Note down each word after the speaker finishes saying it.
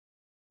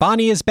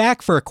Bonnie is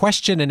back for a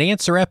question and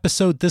answer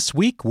episode this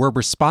week. We're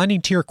responding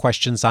to your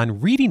questions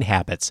on reading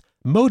habits,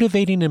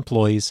 motivating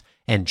employees,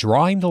 and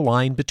drawing the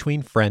line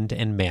between friend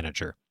and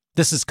manager.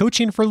 This is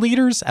Coaching for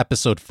Leaders,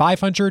 episode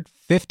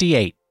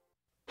 558.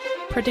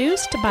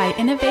 Produced by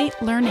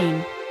Innovate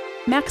Learning,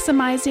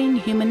 maximizing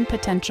human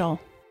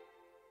potential.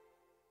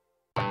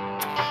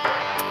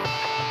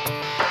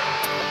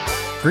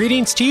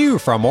 Greetings to you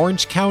from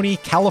Orange County,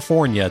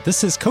 California.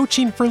 This is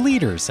Coaching for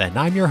Leaders, and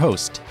I'm your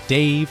host,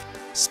 Dave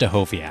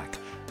Stachowiak.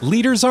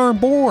 Leaders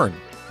aren't born,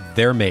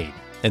 they're made.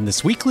 And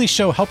this weekly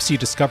show helps you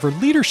discover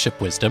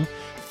leadership wisdom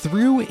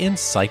through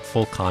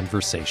insightful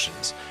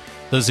conversations.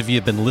 Those of you who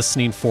have been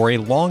listening for a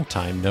long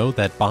time know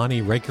that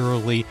Bonnie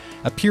regularly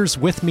appears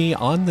with me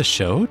on the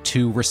show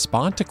to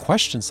respond to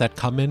questions that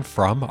come in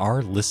from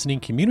our listening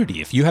community.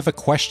 If you have a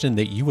question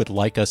that you would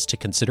like us to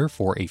consider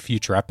for a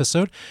future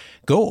episode,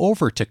 go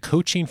over to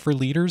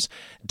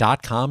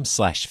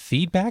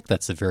coachingforleaders.com/feedback.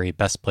 That's the very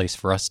best place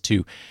for us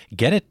to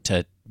get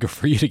it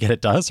for you to get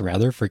it to us,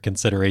 rather, for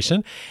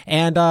consideration.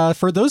 And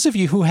for those of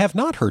you who have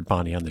not heard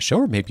Bonnie on the show,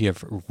 or maybe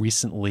have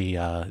recently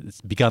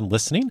begun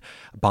listening,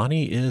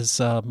 Bonnie is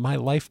my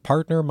life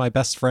partner, my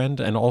best friend,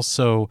 and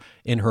also,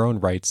 in her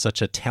own right,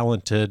 such a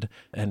talented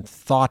and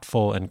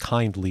thoughtful and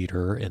kind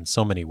leader in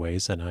so many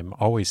ways. And I'm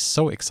always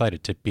so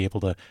excited to be able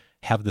to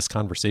have this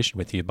conversation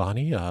with you,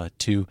 Bonnie,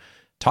 to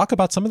talk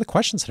about some of the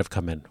questions that have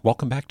come in.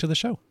 Welcome back to the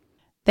show.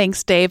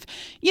 Thanks, Dave.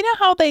 You know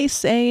how they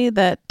say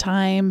that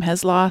time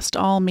has lost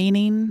all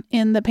meaning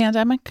in the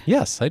pandemic?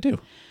 Yes, I do.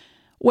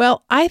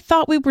 Well, I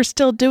thought we were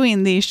still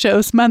doing these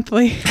shows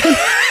monthly.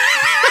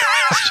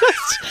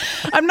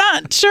 I'm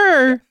not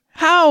sure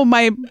how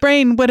my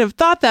brain would have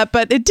thought that,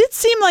 but it did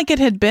seem like it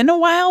had been a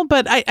while,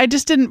 but I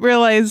just didn't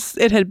realize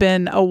it had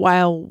been a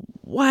while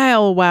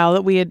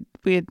that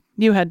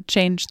you had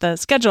changed the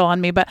schedule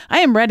on me. But I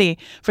am ready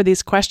for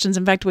these questions.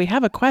 In fact, we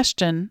have a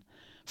question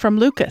from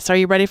Lucas. Are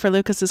you ready for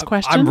Lucas's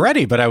question? I'm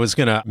ready, but I was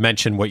going to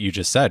mention what you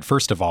just said.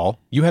 First of all,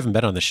 you haven't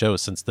been on the show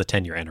since the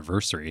 10-year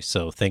anniversary,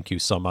 so thank you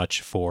so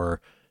much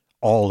for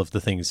all of the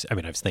things. I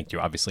mean, I've thanked you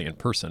obviously in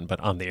person, but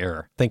on the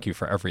air, thank you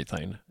for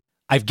everything.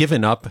 I've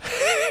given up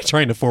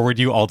trying to forward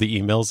you all the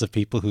emails of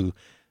people who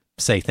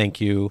say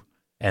thank you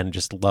and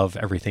just love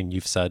everything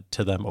you've said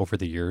to them over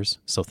the years.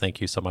 So thank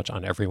you so much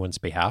on everyone's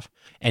behalf.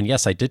 And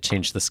yes, I did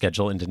change the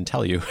schedule and didn't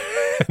tell you.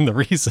 And the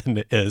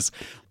reason is,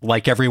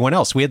 like everyone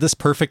else, we had this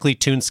perfectly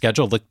tuned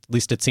schedule. At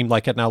least it seemed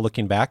like it now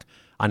looking back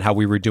on how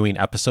we were doing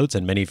episodes.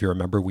 And many of you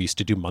remember we used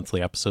to do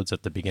monthly episodes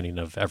at the beginning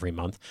of every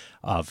month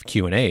of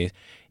Q&A.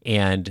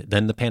 And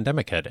then the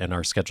pandemic hit and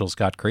our schedules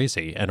got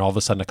crazy. And all of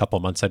a sudden, a couple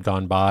of months had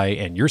gone by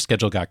and your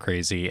schedule got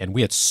crazy. And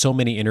we had so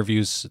many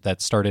interviews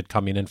that started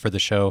coming in for the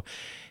show.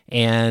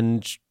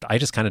 And I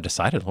just kind of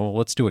decided, well,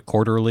 let's do it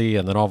quarterly.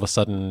 And then all of a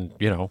sudden,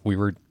 we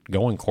were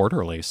going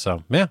quarterly.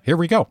 So yeah, here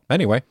we go.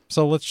 Anyway,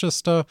 so let's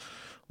just go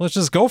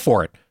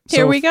for it.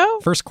 Here we go.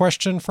 First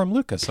question from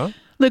Lucas, huh?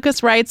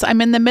 Lucas writes,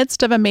 I'm in the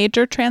midst of a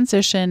major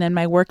transition in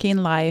my working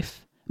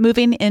life,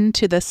 moving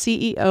into the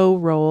CEO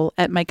role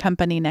at my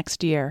company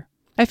next year.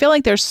 I feel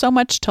like there's so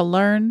much to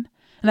learn,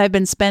 and I've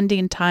been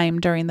spending time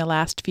during the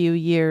last few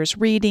years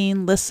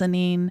reading,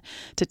 listening,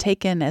 to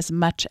take in as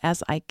much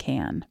as I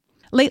can.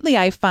 Lately,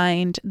 I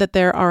find that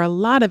there are a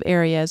lot of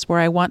areas where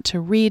I want to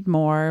read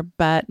more,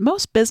 but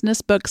most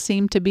business books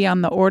seem to be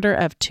on the order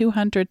of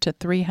 200 to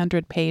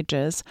 300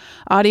 pages,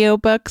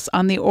 audiobooks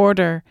on the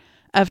order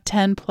of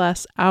 10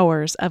 plus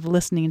hours of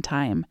listening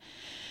time.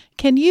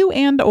 Can you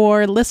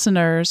and/or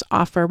listeners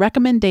offer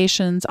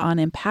recommendations on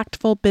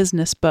impactful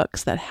business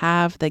books that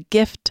have the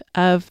gift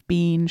of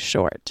being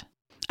short?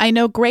 I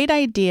know great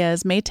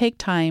ideas may take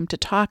time to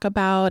talk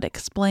about,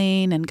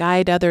 explain, and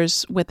guide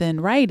others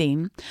within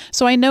writing,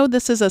 so I know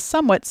this is a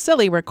somewhat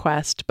silly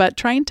request, but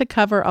trying to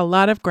cover a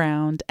lot of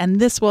ground,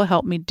 and this will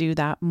help me do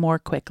that more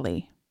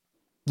quickly.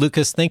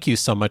 Lucas, thank you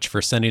so much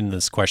for sending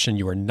this question.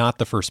 You are not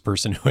the first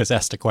person who has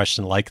asked a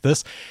question like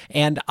this,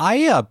 and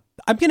I'm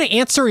going to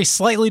answer a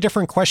slightly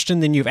different question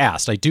than you've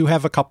asked. I do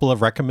have a couple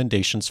of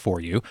recommendations for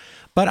you,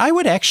 but I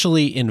would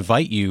actually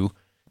invite you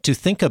to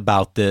think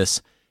about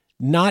this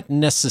not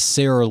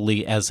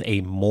necessarily as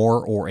a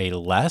more or a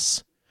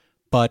less,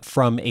 but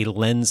from a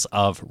lens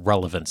of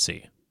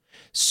relevancy.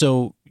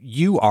 So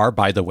you are,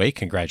 by the way,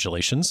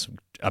 congratulations,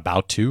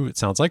 about to, it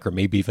sounds like, or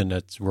maybe even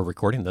as we're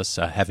recording this,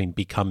 having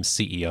become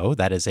CEO.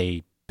 That is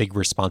a big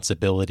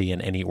responsibility in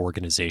any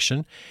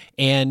organization.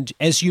 And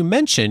as you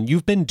mentioned,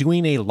 you've been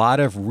doing a lot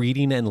of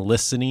reading and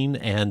listening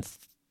and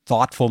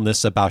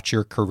thoughtfulness about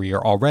your career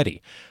already.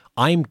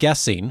 I'm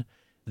guessing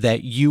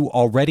that you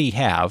already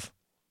have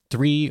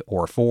 3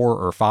 or 4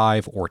 or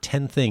 5 or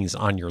 10 things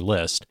on your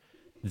list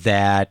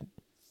that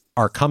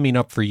are coming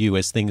up for you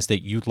as things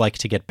that you'd like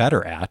to get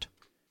better at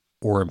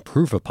or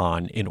improve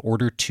upon in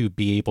order to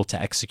be able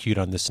to execute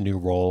on this new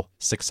role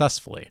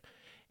successfully.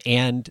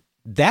 And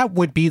that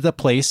would be the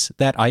place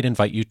that I'd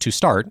invite you to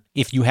start,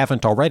 if you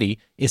haven't already,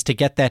 is to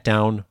get that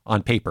down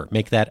on paper,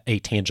 make that a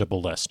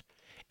tangible list.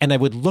 And I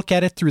would look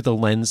at it through the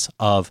lens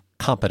of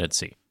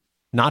competency,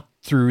 not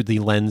through the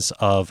lens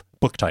of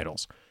book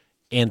titles.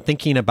 and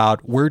thinking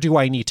about where do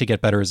I need to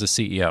get better as a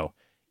CEO?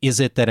 Is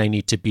it that I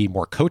need to be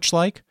more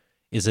coach-like?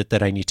 Is it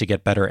that I need to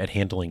get better at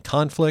handling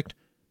conflict,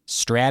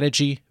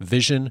 strategy,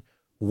 vision,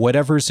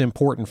 whatever's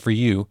important for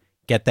you?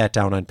 Get that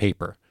down on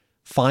paper.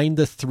 Find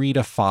the 3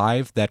 to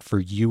 5 that for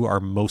you are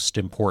most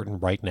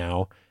important right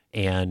now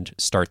and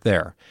start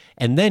there.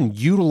 And then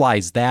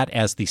utilize that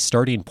as the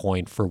starting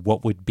point for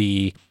what would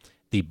be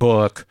the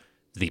book,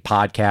 the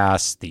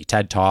podcast, the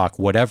TED Talk,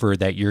 whatever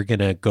that you're going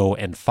to go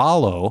and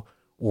follow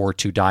or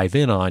to dive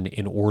in on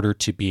in order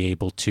to be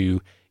able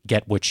to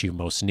get what you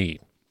most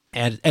need.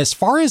 And as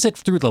far as it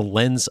through the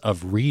lens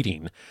of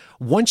reading,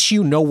 once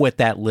you know what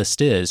that list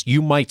is,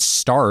 you might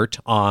start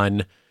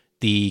on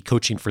the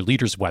Coaching for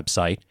Leaders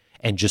website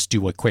and just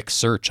do a quick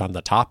search on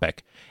the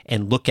topic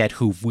and look at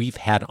who we've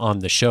had on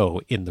the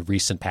show in the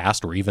recent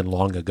past or even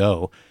long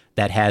ago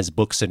that has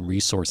books and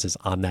resources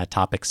on that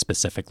topic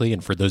specifically.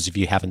 And for those of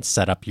you who haven't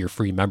set up your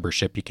free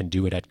membership, you can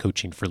do it at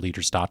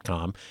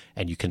coachingforleaders.com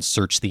and you can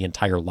search the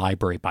entire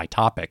library by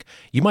topic.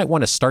 You might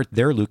want to start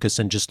there, Lucas,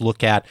 and just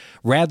look at,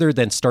 rather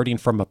than starting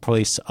from a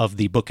place of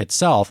the book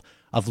itself,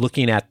 of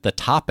looking at the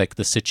topic,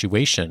 the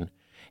situation,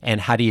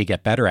 and how do you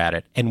get better at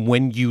it? And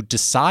when you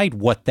decide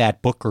what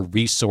that book or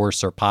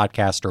resource or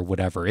podcast or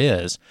whatever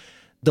is,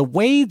 the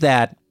way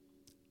that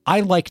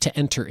I like to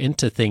enter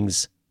into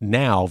things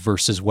now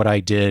versus what I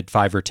did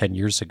 5 or 10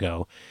 years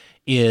ago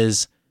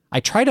is I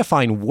try to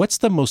find what's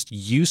the most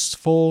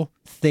useful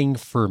thing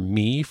for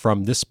me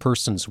from this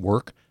person's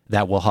work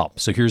that will help.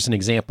 So here's an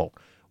example.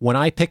 When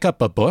I pick up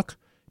a book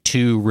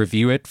to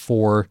review it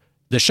for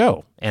the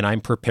show and I'm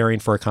preparing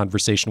for a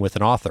conversation with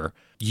an author,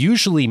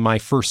 usually my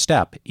first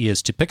step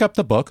is to pick up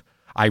the book.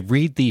 I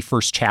read the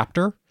first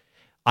chapter.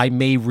 I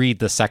may read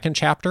the second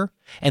chapter,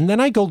 and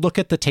then I go look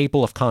at the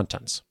table of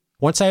contents.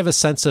 Once I have a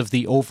sense of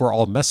the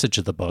overall message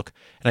of the book,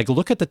 and I go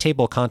look at the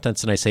table of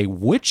contents and I say,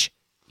 which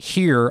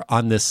here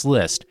on this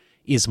list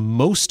is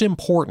most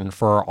important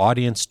for our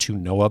audience to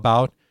know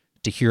about,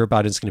 to hear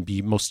about, is going to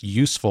be most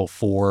useful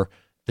for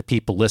the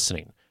people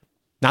listening.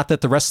 Not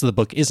that the rest of the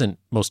book isn't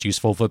most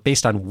useful, but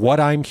based on what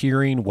I'm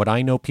hearing, what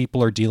I know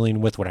people are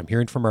dealing with, what I'm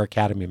hearing from our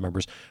Academy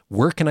members,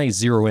 where can I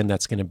zero in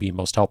that's going to be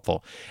most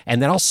helpful?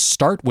 And then I'll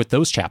start with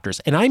those chapters.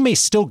 And I may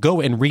still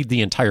go and read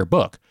the entire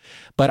book,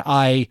 but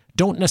I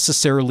don't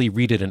necessarily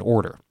read it in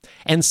order.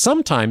 And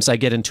sometimes I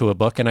get into a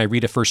book and I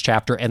read a first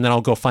chapter, and then I'll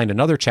go find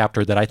another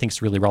chapter that I think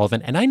is really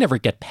relevant, and I never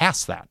get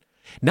past that.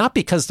 Not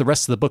because the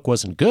rest of the book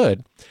wasn't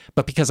good,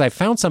 but because I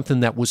found something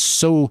that was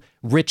so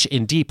rich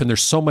and deep, and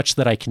there's so much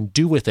that I can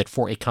do with it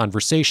for a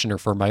conversation or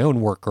for my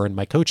own work or in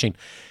my coaching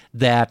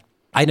that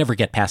I never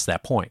get past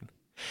that point.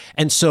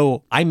 And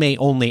so I may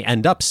only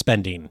end up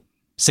spending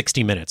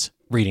 60 minutes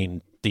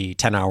reading the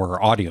 10-hour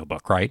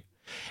audiobook, right?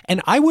 And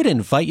I would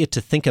invite you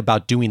to think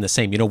about doing the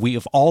same. You know, we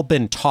have all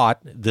been taught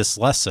this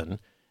lesson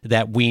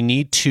that we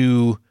need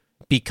to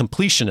be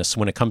completionists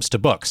when it comes to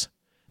books,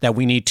 that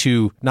we need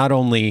to not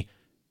only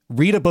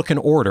read a book in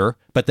order,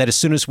 but that as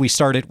soon as we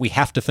start it, we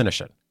have to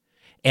finish it.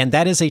 And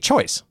that is a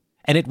choice.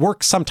 And it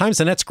works sometimes,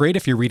 and that's great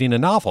if you're reading a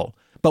novel.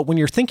 But when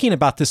you're thinking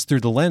about this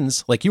through the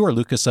lens, like you are,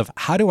 Lucas, of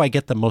how do I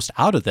get the most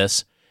out of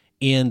this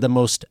in the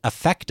most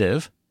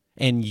effective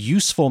and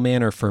useful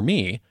manner for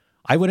me,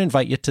 I would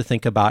invite you to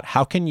think about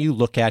how can you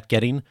look at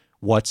getting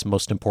what's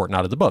most important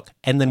out of the book.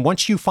 And then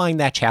once you find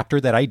that chapter,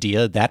 that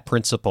idea, that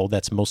principle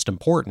that's most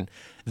important,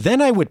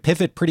 then I would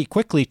pivot pretty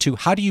quickly to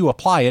how do you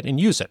apply it and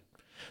use it.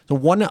 So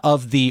one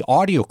of the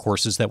audio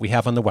courses that we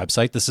have on the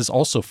website, this is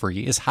also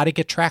free, is how to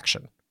get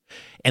traction.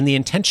 And the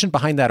intention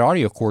behind that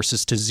audio course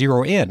is to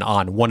zero in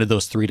on one of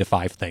those 3 to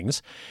 5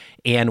 things.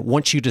 And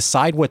once you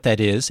decide what that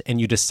is, and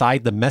you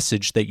decide the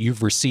message that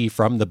you've received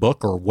from the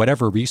book or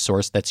whatever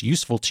resource that's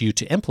useful to you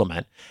to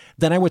implement,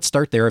 then I would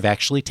start there of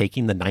actually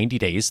taking the 90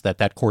 days that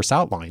that course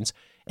outlines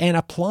and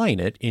applying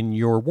it in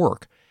your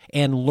work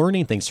and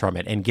learning things from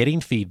it and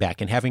getting feedback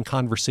and having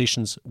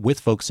conversations with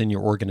folks in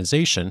your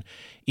organization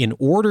in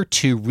order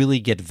to really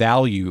get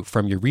value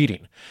from your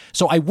reading.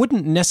 So I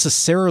wouldn't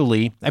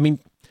necessarily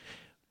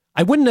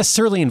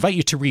invite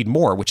you to read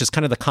more, which is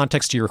kind of the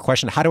context to your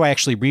question. How do I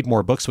actually read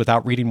more books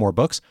without reading more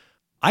books?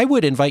 I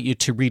would invite you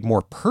to read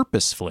more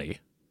purposefully.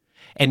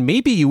 And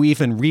maybe you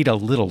even read a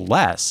little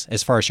less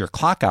as far as your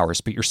clock hours,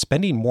 but you're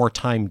spending more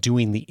time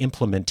doing the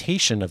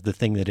implementation of the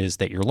thing that is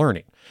that you're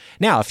learning.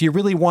 Now, if you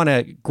really want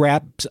to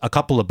grab a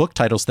couple of book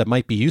titles that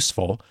might be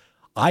useful,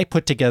 I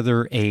put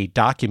together a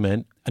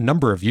document a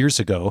number of years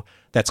ago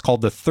that's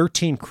called the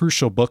 13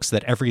 Crucial Books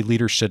That Every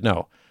Leader Should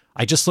Know.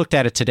 I just looked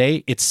at it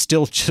today. It's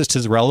still just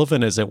as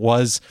relevant as it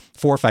was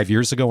 4 or 5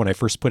 years ago when I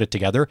first put it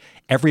together.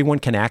 Everyone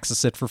can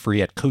access it for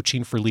free at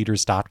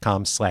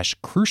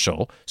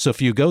coachingforleaders.com/crucial. So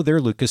if you go there,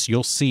 Lucas,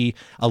 you'll see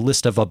a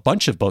list of a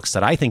bunch of books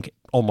that I think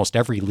almost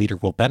every leader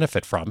will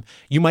benefit from.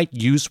 You might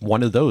use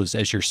one of those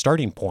as your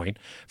starting point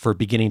for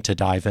beginning to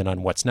dive in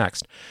on what's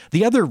next.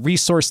 The other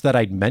resource that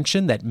I'd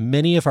mention that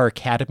many of our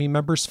Academy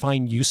members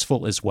find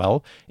useful as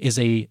well is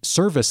a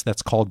service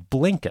that's called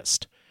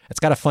Blinkist. It's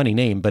got a funny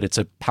name, but it's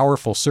a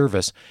powerful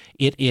service.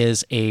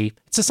 It's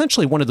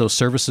essentially one of those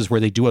services where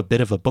they do a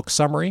bit of a book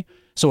summary.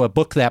 So a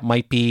book that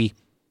might be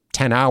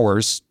 10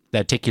 hours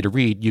that take you to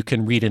read, you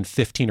can read in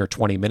 15 or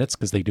 20 minutes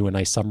because they do a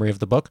nice summary of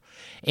the book.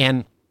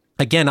 And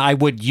again, I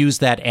wouldn't use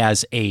that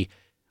as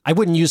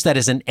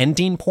an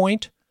ending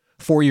point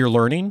for your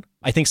learning.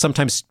 I think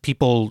sometimes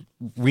people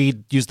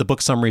use the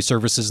book summary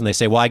services and they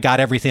say, well, I got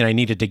everything I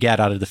needed to get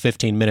out of the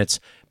 15 minutes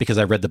because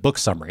I read the book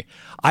summary.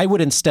 I would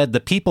instead,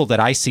 the people that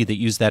I see that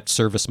use that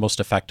service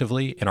most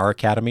effectively in our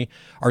academy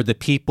are the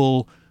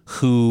people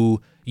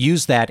who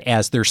use that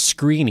as their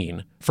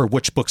screening for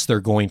which books they're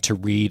going to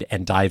read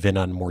and dive in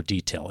on more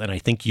detail. And I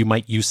think you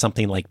might use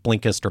something like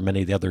Blinkist or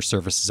many of the other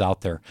services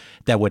out there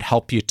that would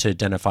help you to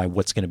identify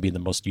what's going to be the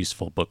most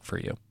useful book for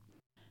you.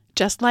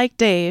 Just like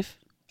Dave,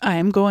 I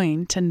am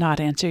going to not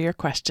answer your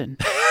question.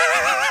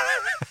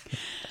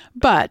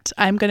 But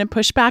I'm going to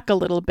push back a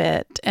little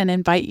bit and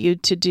invite you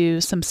to do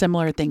some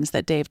similar things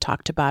that Dave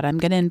talked about. I'm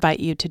going to invite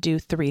you to do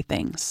 3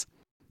 things.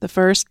 The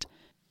first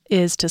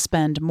is to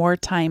spend more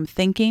time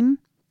thinking.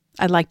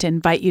 I'd like to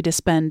invite you to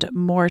spend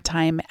more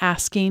time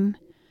asking,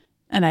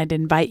 and I'd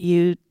invite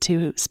you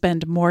to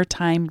spend more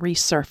time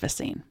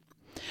resurfacing.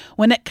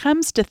 When it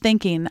comes to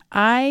thinking,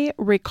 I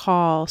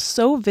recall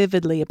so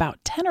vividly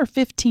about 10 or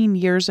 15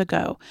 years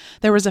ago,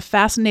 there was a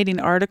fascinating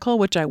article,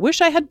 which I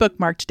wish I had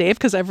bookmarked, Dave,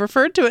 because I've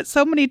referred to it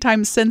so many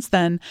times since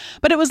then,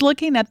 but it was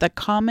looking at the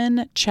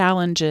common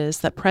challenges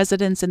that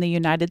presidents in the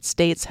United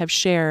States have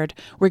shared,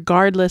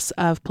 regardless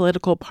of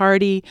political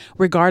party,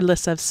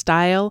 regardless of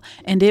style,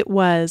 and it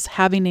was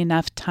having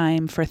enough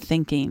time for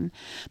thinking.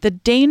 The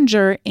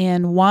danger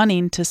in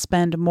wanting to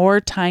spend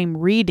more time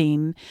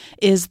reading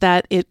is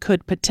that it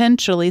could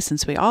potentially,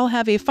 since we all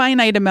have a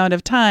finite amount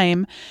of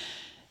time,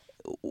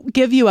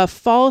 give you a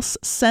false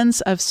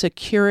sense of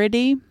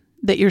security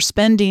that you're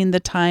spending the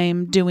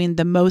time doing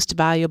the most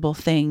valuable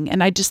thing.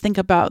 And I just think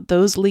about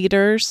those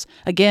leaders,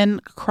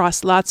 again,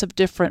 across lots of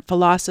different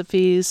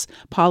philosophies,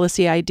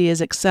 policy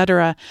ideas,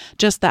 etc.,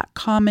 just that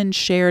common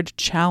shared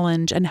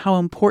challenge and how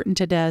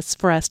important it is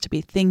for us to be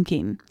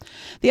thinking.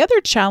 The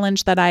other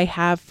challenge that I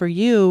have for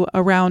you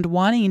around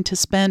wanting to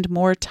spend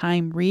more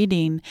time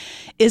reading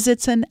is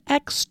it's an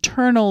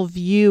external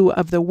view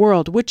of the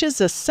world, which is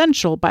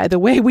essential, by the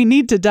way. We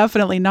need to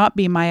definitely not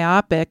be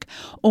myopic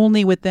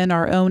only within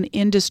our own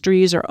industry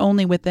or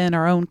only within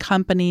our own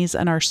companies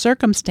and our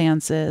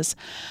circumstances.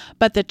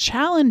 But the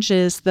challenge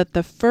is that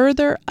the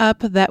further up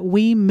that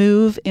we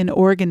move in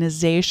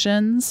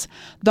organizations,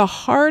 the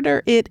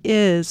harder it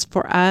is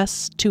for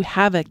us to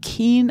have a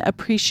keen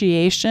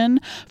appreciation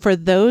for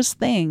those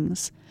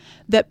things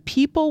that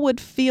people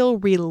would feel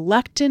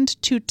reluctant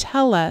to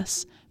tell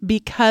us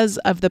because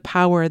of the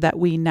power that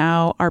we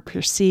now are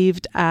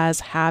perceived as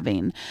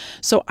having.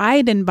 So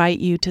I'd invite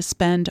you to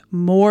spend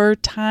more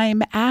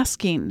time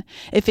asking.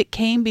 If it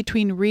came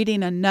between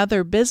reading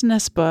another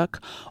business book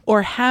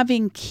or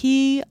having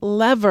key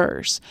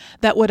levers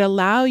that would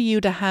allow you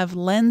to have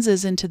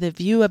lenses into the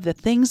view of the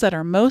things that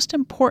are most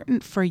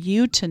important for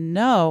you to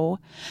know,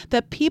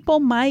 that people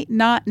might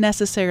not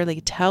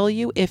necessarily tell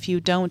you if you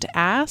don't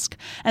ask.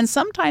 And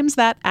sometimes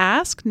that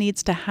ask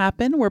needs to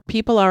happen where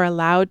people are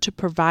allowed to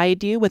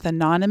provide you with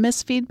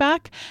anonymous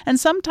feedback. And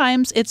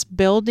sometimes it's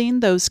building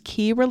those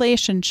key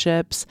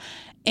relationships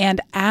and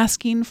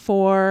asking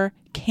for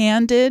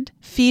candid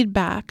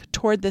feedback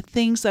toward the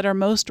things that are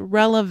most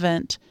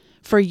relevant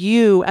for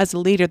you as a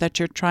leader that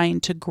you're trying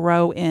to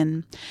grow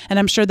in. And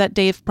I'm sure that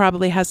Dave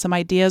probably has some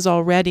ideas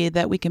already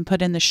that we can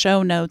put in the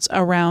show notes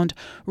around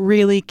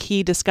really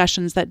key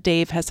discussions that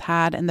Dave has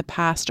had in the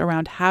past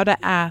around how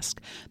to ask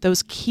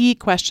those key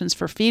questions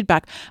for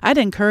feedback. I'd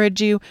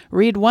encourage you,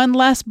 read one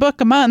less book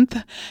a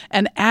month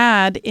and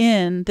add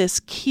in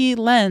this key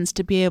lens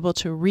to be able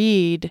to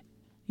read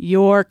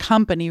your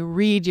company,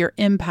 read your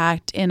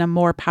impact in a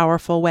more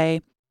powerful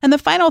way. And the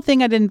final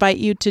thing I'd invite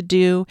you to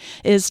do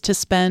is to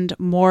spend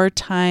more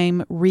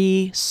time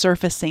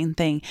resurfacing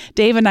things.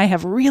 Dave and I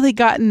have really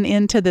gotten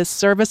into this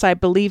service. I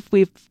believe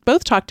we've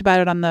both talked about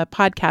it on the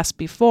podcast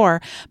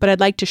before, but I'd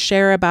like to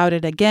share about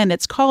it again.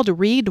 It's called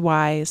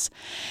Readwise.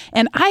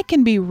 And I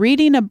can be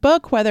reading a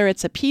book, whether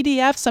it's a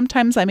PDF.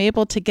 Sometimes I'm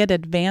able to get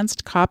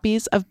advanced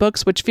copies of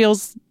books, which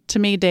feels to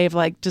me, Dave,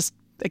 like just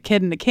a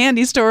kid in a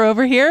candy store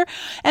over here.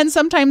 And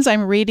sometimes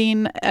I'm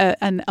reading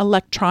an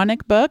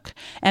electronic book.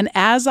 And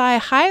as I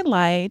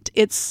highlight,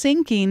 it's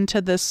syncing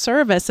to the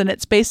service. And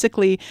it's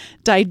basically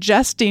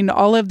digesting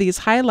all of these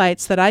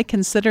highlights that I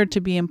consider to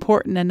be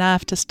important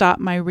enough to stop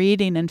my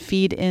reading and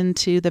feed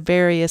into the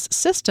various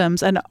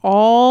systems. And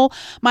all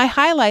my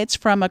highlights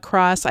from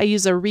across, I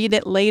use a read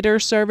it later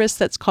service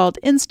that's called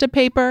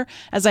Instapaper.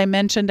 As I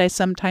mentioned, I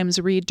sometimes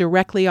read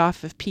directly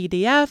off of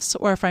PDFs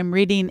or if I'm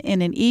reading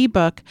in an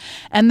ebook.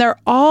 And they're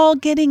all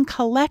getting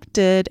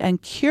collected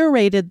and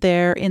curated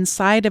there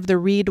inside of the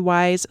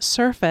Readwise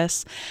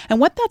surface.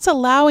 And what that's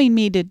allowing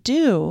me to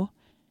do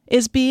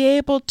is be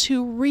able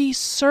to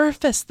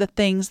resurface the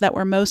things that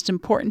were most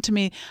important to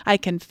me. I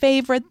can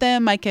favorite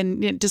them. I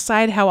can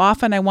decide how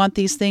often I want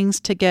these things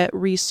to get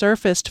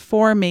resurfaced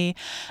for me.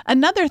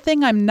 Another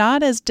thing I'm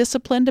not as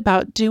disciplined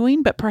about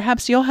doing, but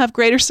perhaps you'll have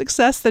greater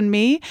success than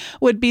me,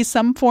 would be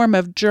some form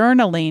of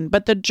journaling.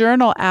 But the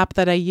journal app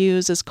that I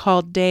use is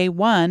called Day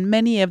One.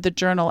 Many of the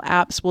journal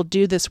apps will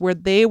do this where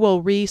they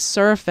will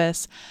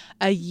resurface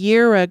a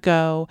year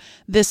ago,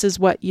 this is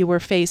what you were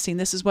facing,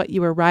 this is what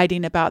you were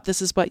writing about,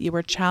 this is what you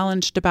were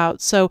challenged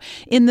about. So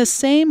in the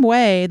same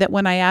way that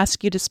when I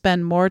ask you to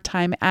spend more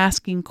time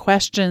asking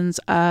questions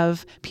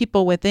of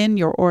people within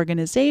your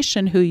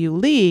organization who you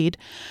lead,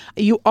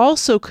 you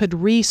also could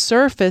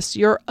resurface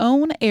your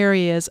own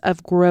areas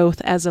of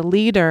growth as a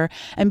leader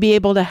and be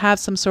able to have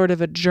some sort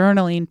of a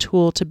journaling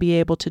tool to be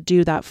able to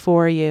do that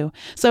for you.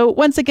 So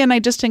once again, I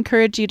just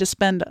encourage you to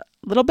spend a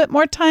little bit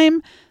more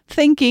time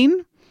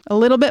thinking, a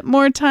little bit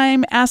more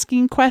time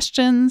asking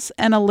questions,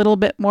 and a little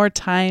bit more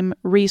time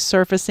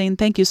resurfacing.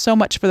 Thank you so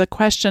much for the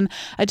question.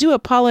 I do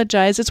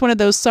apologize. It's one of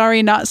those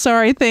sorry, not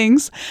sorry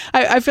things.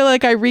 I feel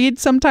like I read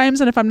sometimes,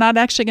 and if I'm not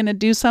actually going to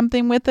do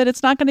something with it,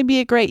 it's not going to be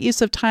a great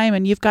use of time.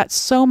 And you've got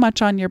so much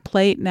on your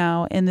plate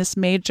now in this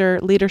major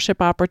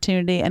leadership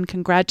opportunity. And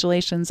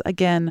congratulations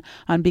again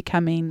on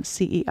becoming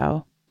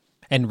CEO.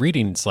 And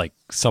reading's like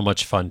so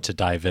much fun to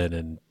dive in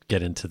and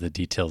get into the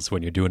details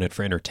when you're doing it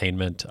for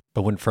entertainment.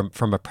 But when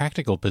from a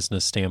practical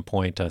business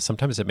standpoint,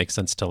 sometimes it makes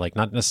sense to like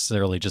not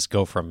necessarily just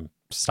go from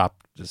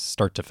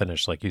start to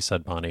finish, like you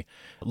said, Bonnie.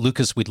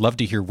 Lucas, we'd love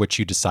to hear what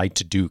you decide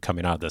to do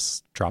coming out of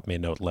this. Drop me a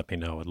note, let me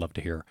know. I'd love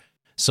to hear.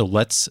 So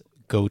let's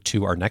go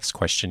to our next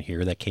question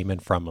here that came in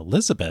from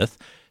Elizabeth.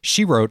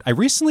 She wrote, I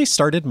recently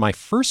started my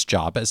first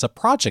job as a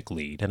project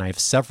lead, and I have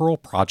several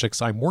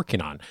projects I'm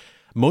working on.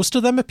 Most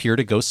of them appear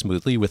to go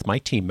smoothly with my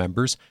team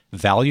members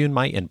valuing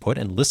my input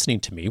and listening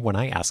to me when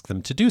I ask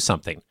them to do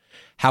something.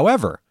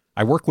 However,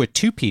 I work with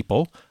 2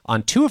 people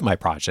on 2 of my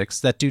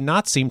projects that do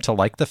not seem to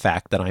like the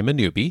fact that I'm a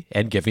newbie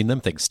and giving them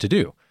things to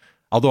do.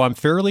 Although I'm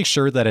fairly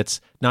sure that it's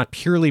not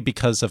purely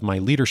because of my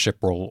leadership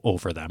role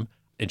over them.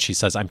 And she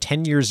says, I'm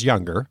 10 years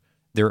younger.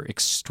 They're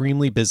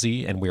extremely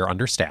busy and we are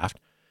understaffed.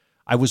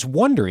 I was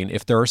wondering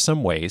if there are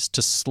some ways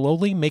to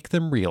slowly make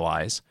them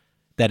realize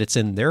that it's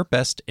in their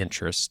best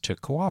interest to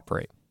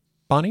cooperate.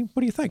 Bonnie,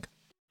 what do you think?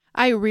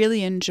 I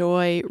really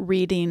enjoy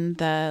reading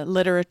the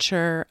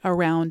literature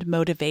around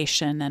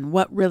motivation and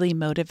what really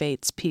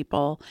motivates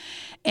people.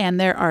 And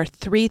there are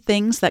 3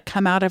 things that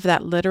come out of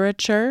that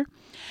literature.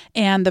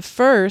 And the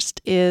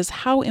first is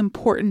how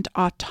important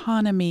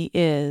autonomy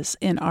is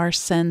in our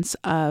sense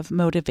of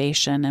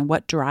motivation and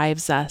what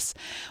drives us.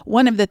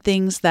 One of the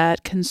things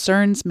that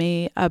concerns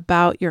me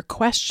about your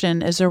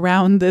question is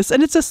around this,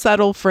 and it's a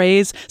subtle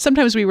phrase.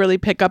 Sometimes we really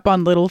pick up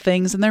on little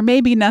things, and there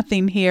may be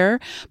nothing here,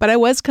 but I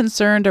was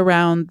concerned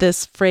around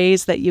this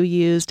phrase that you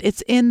used.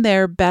 It's in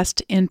their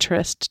best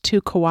interest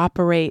to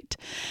cooperate.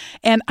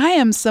 And I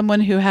am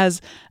someone who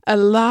has a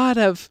lot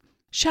of,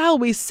 shall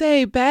we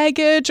say,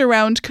 baggage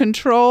around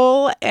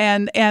control,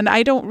 and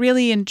I don't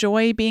really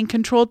enjoy being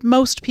controlled.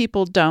 Most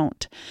people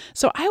don't.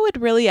 So I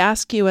would really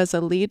ask you as a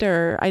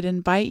leader, I'd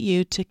invite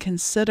you to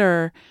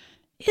consider,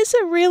 is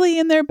it really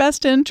in their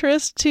best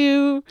interest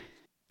to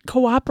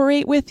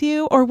cooperate with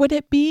you? Or would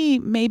it be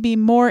maybe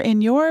more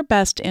in your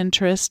best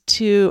interest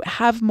to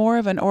have more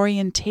of an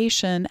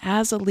orientation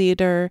as a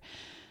leader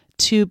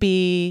to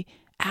be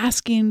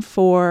asking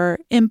for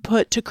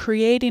input, to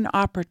creating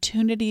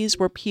opportunities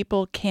where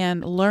people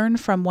can learn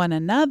from one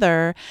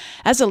another?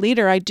 As a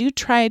leader, I do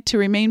try to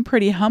remain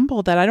pretty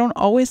humble that I don't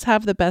always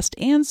have the best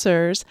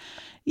answers.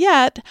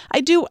 Yet,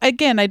 I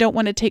don't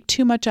want to take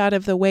too much out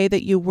of the way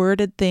that you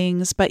worded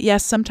things, but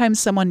yes, sometimes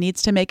someone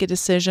needs to make a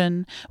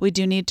decision. We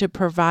do need to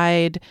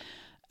provide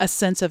a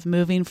sense of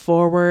moving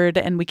forward,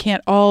 and we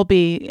can't all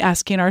be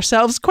asking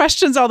ourselves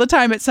questions all the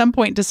time. At some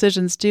point,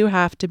 decisions do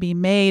have to be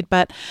made.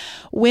 But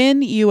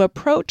when you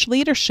approach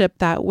leadership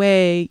that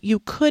way, you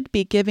could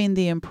be giving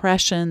the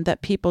impression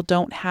that people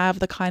don't have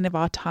the kind of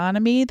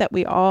autonomy that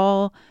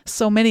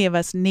so many of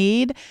us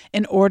need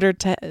in order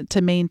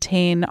to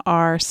maintain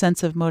our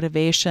sense of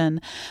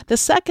motivation. The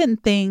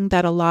second thing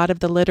that a lot of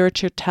the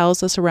literature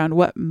tells us around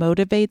what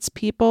motivates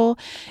people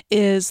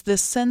is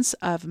this sense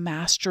of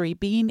mastery,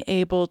 being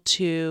able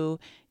to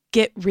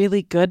get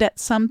really good at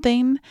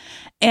something.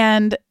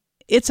 And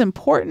it's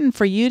important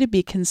for you to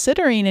be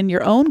considering in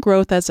your own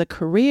growth as a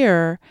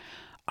career,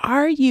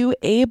 are you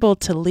able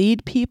to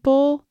lead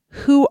people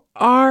who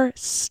are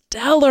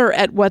stellar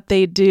at what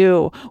they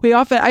do?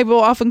 I will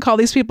often call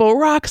these people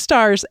rock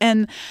stars.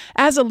 And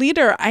as a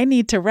leader, I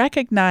need to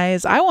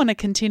recognize I want to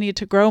continue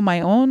to grow my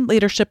own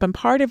leadership. And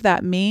part of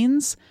that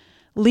means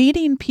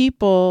leading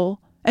people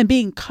and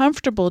being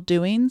comfortable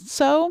doing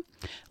so,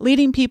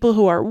 leading people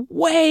who are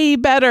way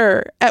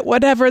better at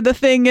whatever the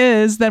thing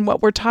is than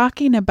what we're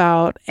talking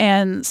about.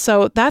 And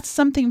so that's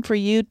something for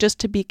you just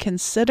to be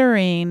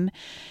considering.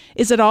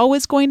 Is it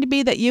always going to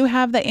be that you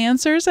have the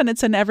answers and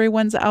it's in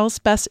everyone's else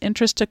best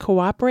interest to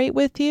cooperate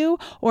with you?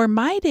 Or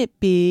might it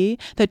be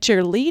that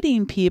you're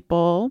leading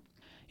people,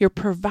 You're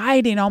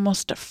providing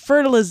almost a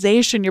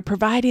fertilization. You're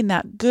providing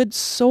that good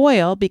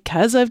soil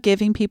because of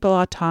giving people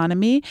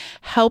autonomy,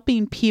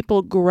 helping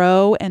people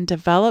grow and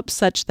develop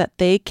such that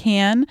they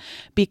can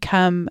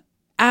become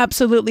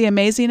absolutely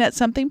amazing at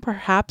something,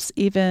 perhaps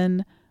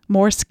even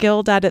more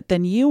skilled at it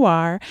than you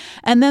are.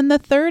 And then the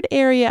third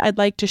area I'd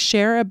like to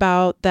share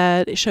about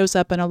that shows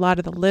up in a lot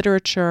of the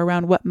literature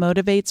around what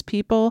motivates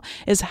people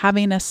is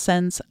having a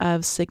sense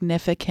of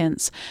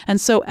significance.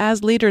 And so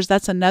as leaders,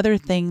 that's another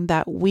thing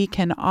that we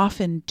can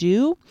often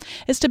do,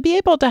 is to be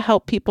able to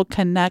help people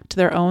connect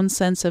their own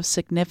sense of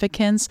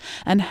significance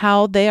and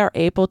how they are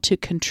able to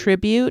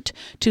contribute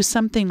to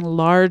something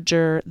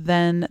larger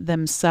than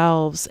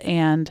themselves.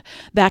 And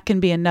that can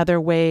be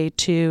another way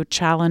to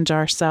challenge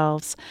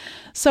ourselves.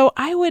 So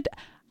I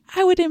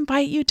would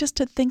invite you just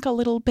to think a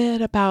little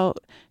bit about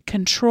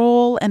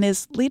control, and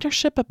is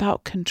leadership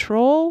about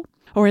control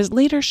or is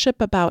leadership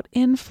about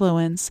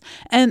influence?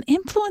 And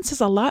influence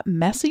is a lot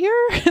messier.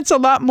 It's a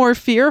lot more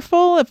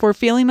fearful if we're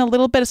feeling a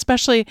little bit,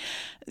 especially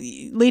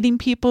leading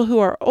people who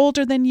are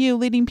older than you,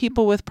 leading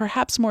people with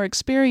perhaps more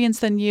experience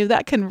than you.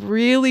 That can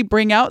really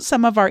bring out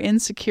some of our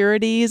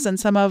insecurities and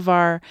some of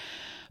our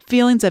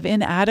feelings of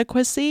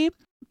inadequacy.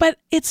 But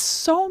it's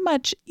so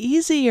much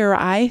easier,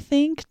 I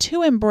think,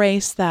 to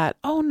embrace that,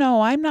 oh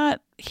no, I'm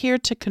not here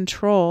to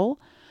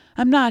control.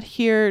 I'm not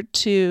here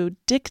to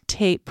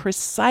dictate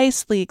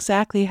precisely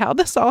exactly how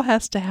this all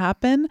has to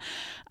happen.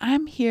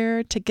 I'm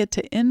here to get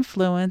to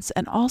influence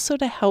and also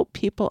to help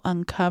people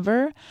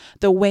uncover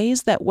the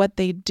ways that what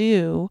they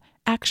do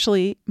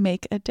actually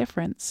make a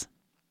difference.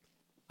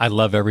 I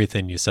love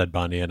everything you said,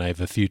 Bonnie, and I have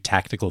a few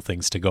tactical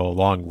things to go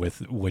along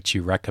with what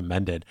you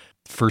recommended.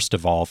 First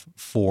of all,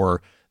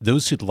 for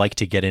those who'd like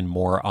to get in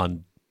more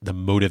on the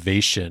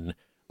motivation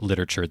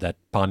literature that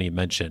Bonnie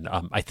mentioned,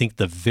 I think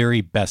the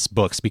very best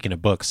book, speaking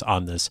of books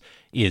on this,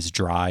 is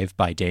Drive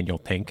by Daniel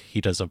Pink.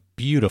 He does a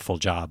beautiful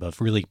job of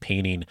really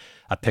painting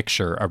a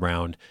picture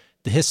around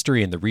the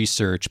history and the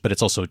research, but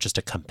it's also just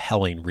a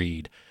compelling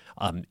read.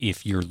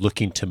 If you're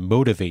looking to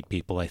motivate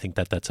people, I think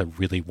that that's a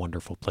really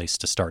wonderful place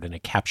to start, and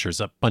it captures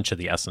a bunch of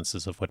the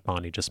essences of what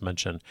Bonnie just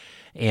mentioned.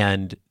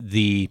 And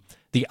the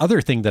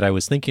other thing that I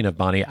was thinking of,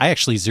 Bonnie, I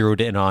actually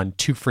zeroed in on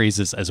two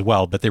phrases as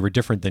well, but they were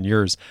different than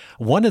yours.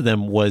 One of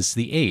them was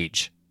the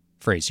age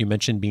phrase. You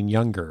mentioned being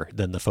younger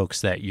than the folks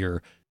that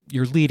you're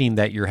leading,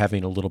 that you're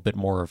having a little bit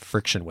more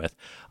friction with.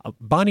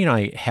 Bonnie and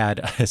I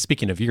had,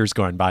 speaking of years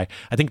going by,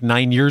 I think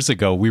 9 years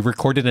ago, we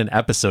recorded an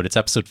episode, it's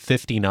episode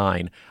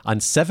 59, on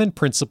 7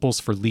 principles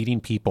for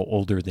leading people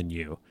older than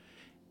you.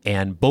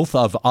 And both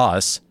of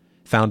us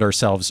found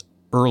ourselves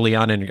early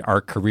on in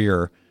our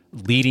career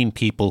leading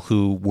people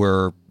who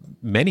were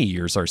many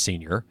years our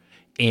senior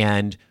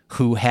and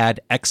who had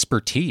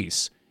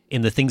expertise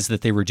in the things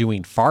that they were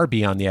doing far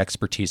beyond the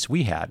expertise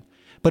we had.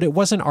 But it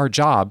wasn't our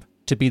job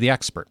to be the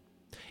expert.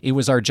 It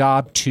was our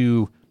job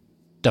to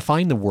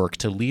define the work,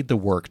 to lead the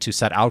work, to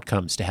set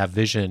outcomes, to have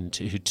vision,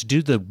 to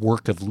do the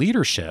work of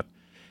leadership,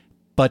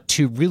 but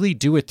to really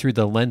do it through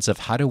the lens of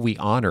how do we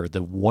honor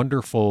the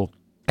wonderful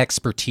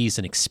expertise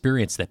and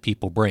experience that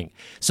people bring.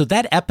 So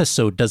that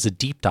episode does a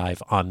deep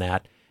dive on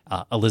that,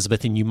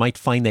 Elizabeth, and you might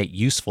find that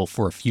useful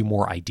for a few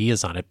more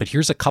ideas on it. But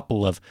here's a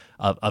couple of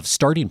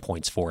starting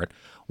points for it.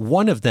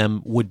 One of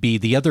them would be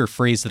the other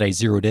phrase that I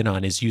zeroed in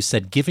on is you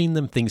said giving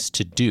them things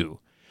to do.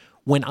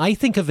 When I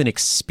think of an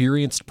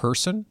experienced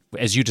person,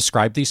 as you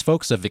describe these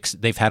folks,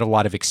 they've had a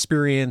lot of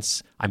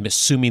experience. I'm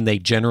assuming they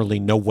generally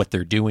know what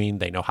they're doing.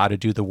 They know how to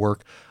do the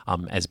work.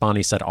 As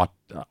Bonnie said,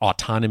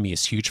 autonomy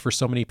is huge for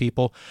so many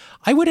people.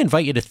 I would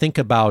invite you to think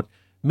about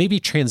maybe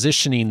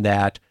transitioning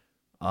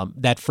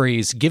that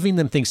phrase, giving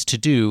them things to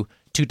do,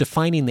 to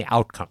defining the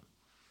outcome.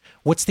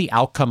 What's the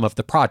outcome of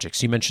the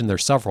projects? You mentioned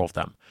there's several of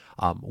them.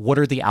 What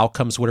are the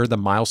outcomes? What are the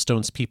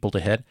milestones people to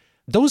hit?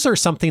 Those are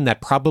something that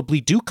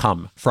probably do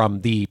come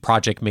from the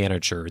project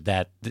manager,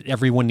 that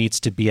everyone needs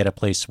to be at a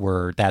place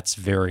where that's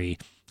very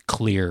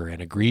clear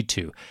and agreed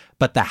to.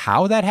 But the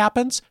how that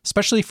happens,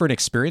 especially for an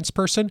experienced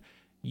person,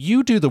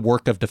 you do the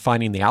work of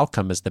defining the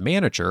outcome as the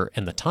manager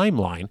and the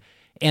timeline,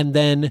 and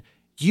then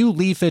you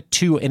leave it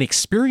to an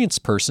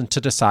experienced person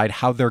to decide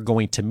how they're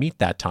going to meet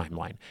that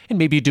timeline. And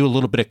maybe you do a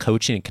little bit of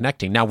coaching and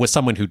connecting. Now, with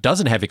someone who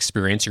doesn't have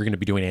experience, you're going to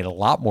be doing a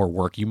lot more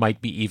work. You might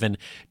be even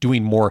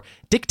doing more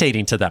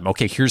dictating to them.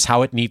 Okay, here's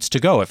how it needs to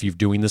go if you're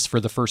doing this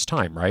for the first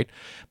time, right?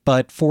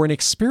 But for an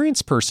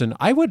experienced person,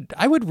 I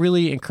would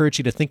really encourage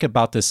you to think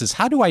about this as,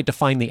 how do I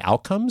define the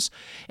outcomes?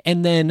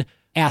 And then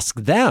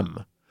ask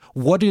them,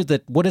 what does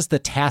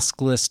the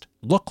task list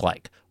look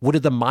like? What do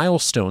the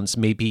milestones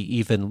maybe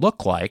even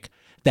look like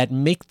that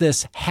make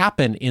this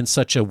happen in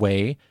such a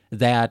way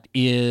that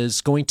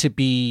is going to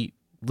be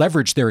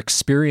leverage their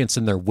experience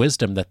and their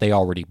wisdom that they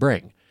already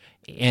bring?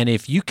 And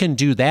if you can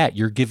do that,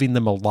 you're giving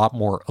them a lot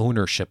more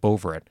ownership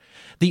over it.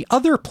 The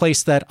other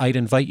place that I'd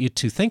invite you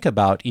to think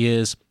about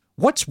is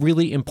what's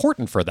really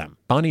important for them.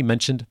 Bonnie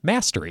mentioned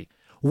mastery.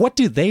 What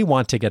do they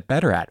want to get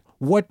better at?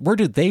 Where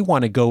do they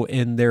want to go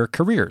in their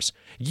careers?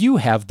 You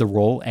have the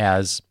role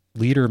as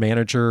leader,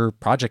 manager,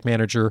 project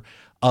manager,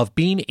 of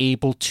being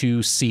able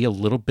to see a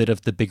little bit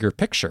of the bigger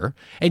picture.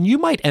 And you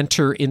might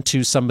enter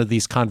into some of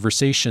these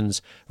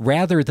conversations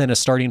rather than a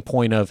starting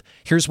point of,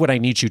 here's what I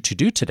need you to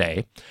do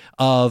today,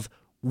 of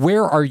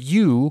where are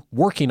you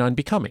working on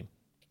becoming?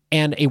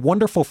 And a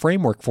wonderful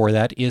framework for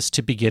that is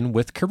to begin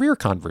with career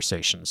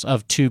conversations,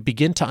 to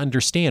begin to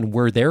understand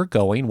where they're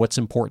going, what's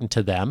important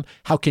to them,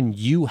 how can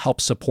you help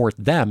support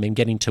them in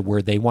getting to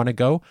where they want to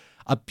go.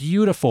 A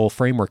beautiful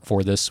framework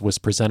for this was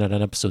presented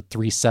on episode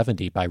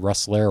 370 by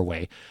Russ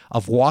Laraway,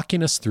 of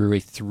walking us through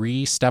a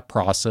 3-step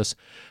process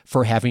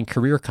for having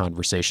career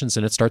conversations.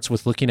 And it starts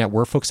with looking at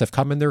where folks have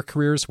come in their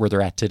careers, where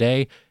they're at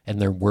today,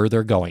 and where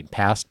they're going,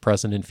 past,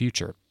 present, and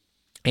future.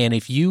 And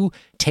if you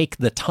take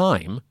the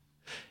time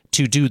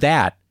to do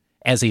that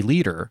as a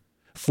leader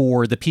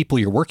for the people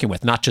you're working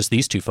with, not just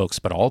these 2 folks,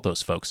 but all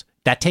those folks,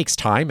 that takes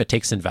time, it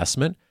takes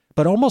investment,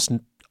 but almost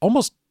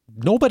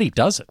nobody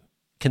does it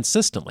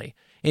consistently.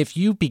 If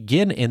you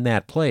begin in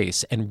that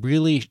place and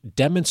really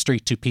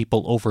demonstrate to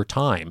people over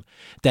time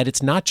that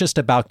it's not just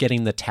about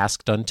getting the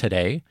task done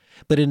today,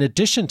 but in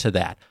addition to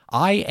that,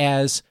 I,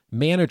 as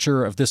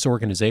manager of this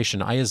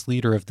organization, I, as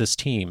leader of this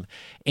team,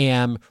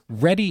 am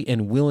ready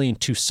and willing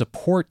to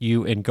support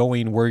you in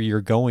going where you're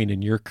going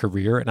in your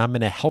career. And I'm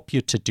going to help you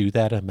to do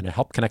that. I'm going to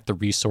help connect the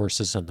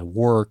resources and the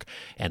work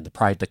and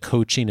the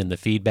coaching and the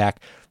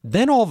feedback.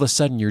 Then all of a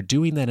sudden you're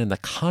doing that in the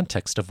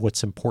context of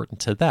what's important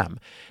to them.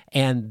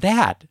 And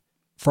that,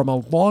 from a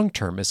long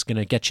term, is going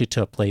to get you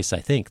to a place, I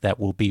think, that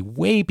will be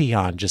way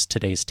beyond just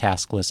today's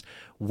task list,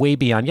 way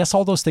beyond. Yes,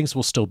 all those things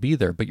will still be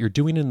there, but you're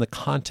doing it in the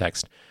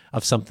context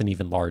of something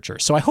even larger.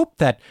 So I hope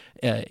that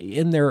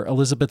in there,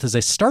 Elizabeth, is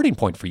a starting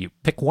point for you.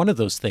 Pick one of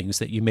those things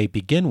that you may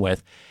begin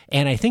with,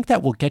 and I think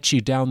that will get you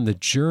down the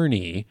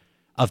journey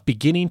of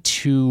beginning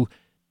to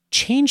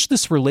change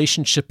this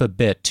relationship a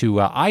bit to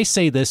I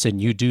say this and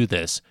you do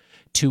this,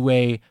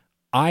 to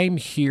I'm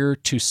here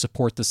to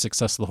support the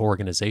success of the whole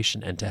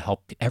organization and to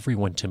help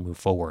everyone to move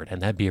forward.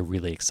 And that'd be a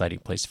really exciting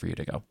place for you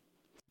to go.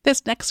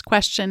 This next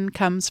question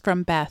comes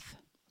from Beth.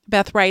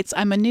 Beth writes,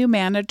 I'm a new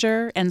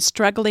manager and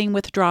struggling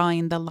with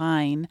drawing the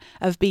line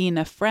of being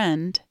a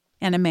friend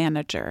and a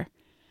manager.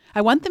 I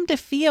want them to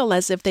feel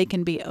as if they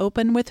can be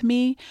open with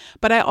me,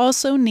 but I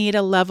also need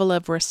a level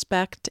of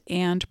respect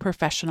and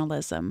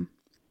professionalism.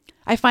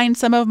 I find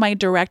some of my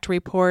direct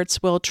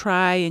reports will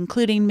try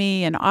including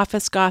me in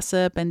office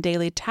gossip and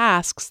daily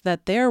tasks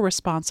that they're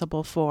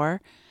responsible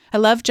for. I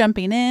love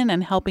jumping in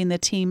and helping the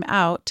team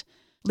out,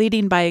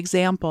 leading by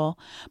example,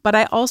 but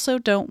I also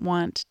don't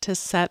want to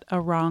set a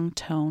wrong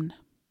tone.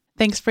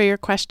 Thanks for your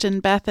question,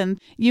 Beth. And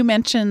you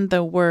mentioned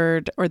the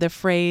word or the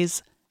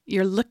phrase,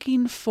 you're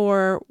looking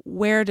for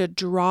where to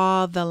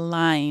draw the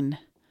line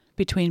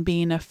between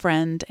being a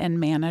friend and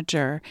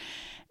manager.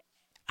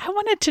 I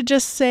wanted to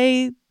just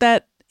say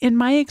that in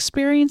my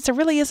experience, there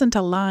really isn't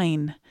a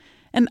line.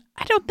 And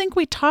I don't think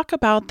we talk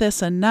about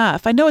this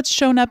enough. I know it's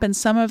shown up in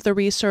some of the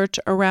research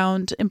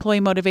around employee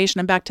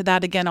motivation. I'm back to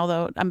that again,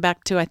 although I'm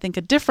back to, I think,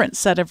 a different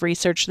set of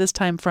research, this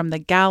time from the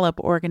Gallup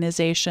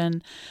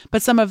organization.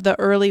 But some of the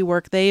early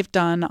work they've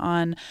done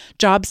on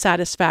job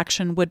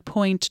satisfaction would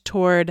point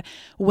toward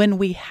when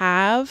we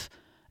have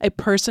a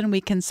person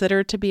we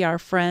consider to be our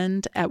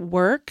friend at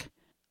work,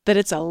 that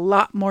it's a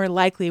lot more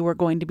likely we're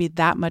going to be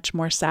that much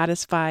more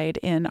satisfied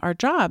in our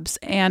jobs.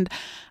 And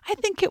I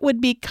think it would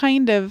be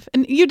kind of,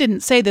 and you didn't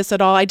say this at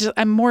all,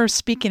 I'm more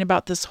speaking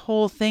about this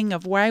whole thing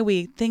of why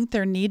we think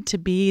there need to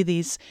be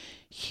these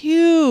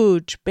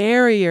huge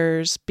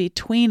barriers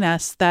between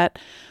us that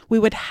we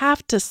would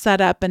have to set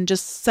up and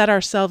just set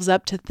ourselves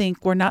up to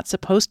think we're not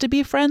supposed to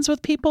be friends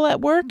with people at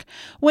work.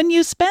 When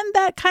you spend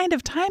that kind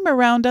of time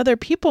around other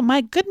people,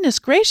 my goodness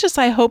gracious,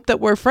 I hope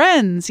that we're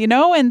friends,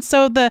 And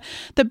so the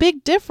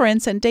big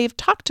difference, and Dave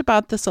talked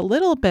about this a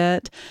little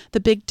bit, the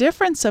big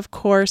difference, of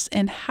course,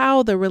 in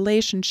how the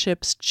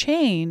relationships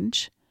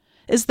change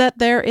is that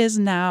there is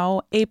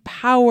now a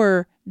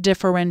power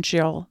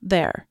differential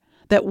there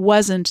that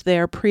wasn't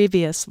there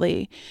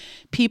previously.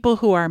 People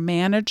who are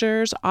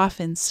managers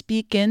often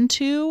speak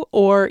into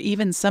or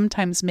even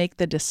sometimes make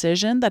the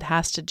decision that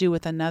has to do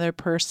with another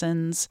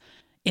person's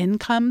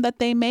income that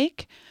they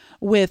make,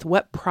 with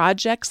what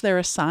projects they're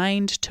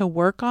assigned to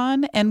work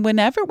on. And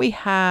whenever we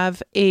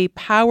have a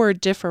power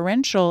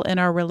differential in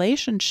our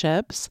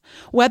relationships,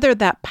 whether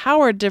that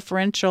power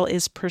differential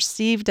is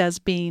perceived as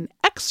being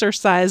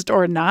exercised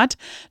or not,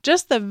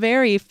 just the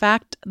very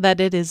fact that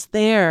it is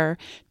there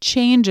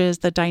changes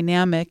the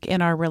dynamic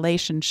in our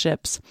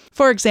relationships.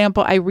 For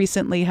example, I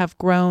recently have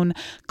grown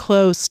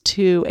close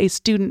to a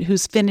student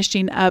who's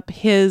finishing up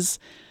his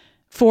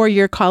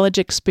 4-year college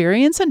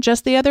experience. And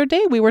just the other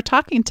day, we were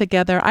talking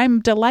together.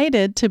 I'm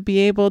delighted to be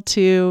able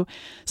to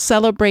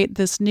celebrate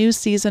this new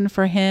season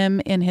for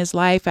him in his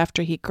life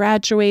after he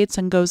graduates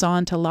and goes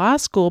on to law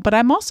school. But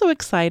I'm also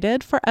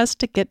excited for us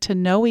to get to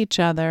know each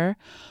other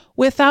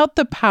without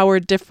the power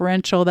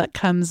differential that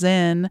comes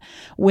in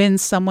when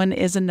someone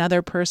is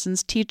another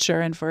person's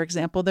teacher. And for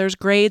example, there's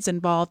grades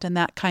involved in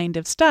that kind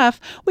of stuff.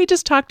 We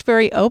just talked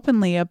very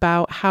openly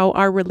about how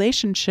our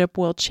relationship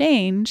will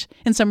change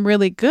in some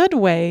really good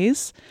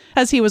ways.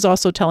 As he was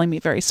also telling me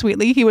very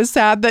sweetly, he was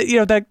sad that,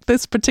 that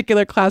this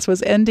particular class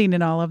was ending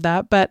and all of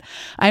that. But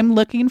I'm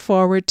looking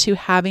forward to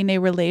having a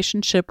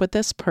relationship with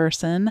this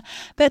person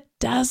that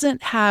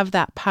doesn't have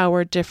that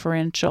power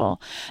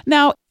differential.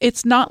 Now,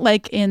 it's not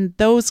like in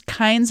those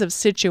kinds of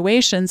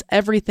situations,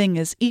 everything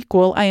is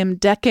equal. I am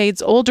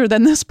decades older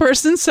than this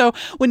person. So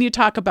when you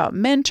talk about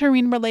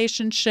mentoring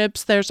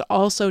relationships, there's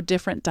also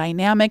different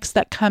dynamics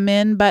that come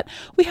in, but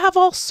we have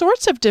all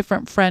sorts of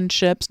different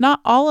friendships.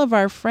 Not all of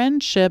our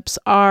friendships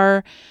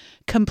are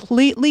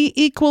completely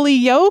equally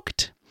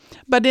yoked.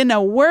 But in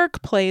a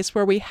workplace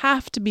where we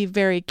have to be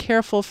very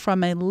careful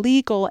from a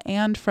legal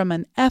and from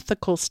an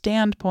ethical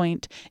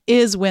standpoint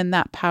is when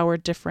that power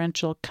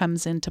differential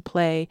comes into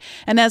play.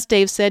 And as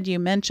Dave said, you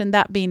mentioned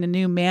that being a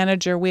new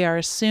manager, we are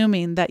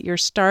assuming that you're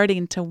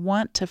starting to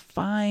want to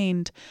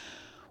find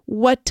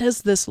what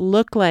does this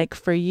look like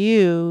for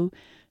you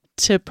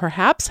to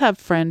perhaps have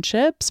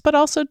friendships, but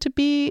also to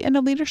be in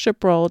a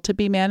leadership role, to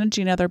be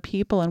managing other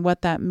people and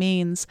what that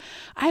means.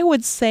 I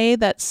would say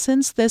that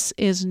since this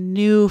is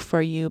new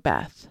for you,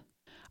 Beth,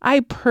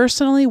 I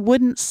personally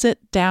wouldn't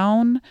sit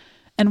down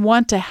and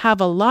want to have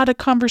a lot of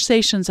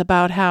conversations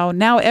about how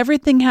now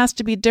everything has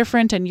to be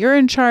different and you're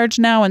in charge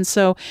now. And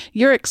so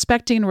you're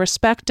expecting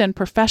respect and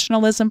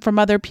professionalism from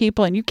other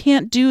people and you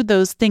can't do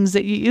those things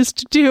that you used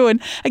to do.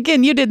 And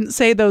again, you didn't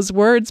say those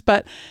words,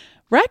 but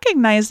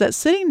recognize that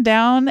sitting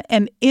down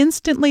and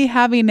instantly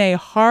having a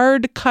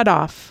hard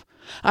cutoff.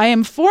 I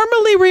am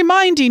formally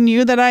reminding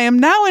you that I am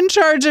now in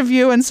charge of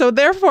you, and so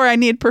therefore I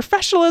need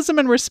professionalism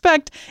and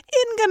respect,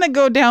 isn't going to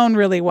go down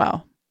really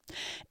well.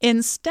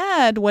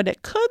 Instead, what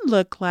it could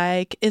look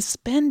like is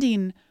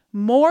spending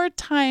more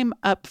time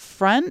up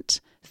front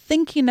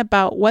thinking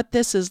about what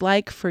this is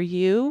like for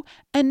you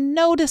and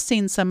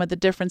noticing some of the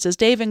differences.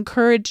 Dave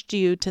encouraged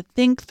you to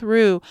think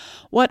through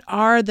what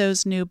are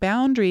those new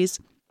boundaries.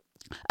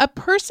 A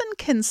person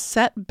can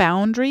set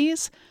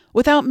boundaries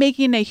without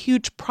making a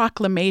huge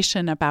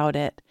proclamation about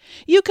it.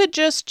 You could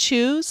just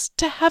choose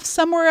to have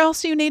somewhere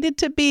else you needed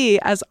to be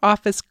as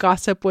office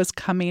gossip was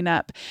coming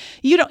up.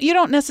 You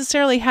don't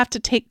necessarily have to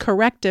take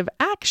corrective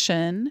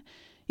action.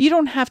 You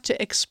don't have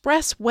to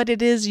express what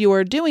it is you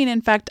are doing.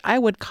 In fact, I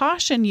would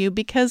caution you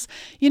because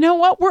you know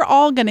what? We're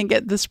all going to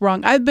get this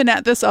wrong. I've been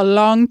at this a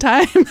long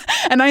time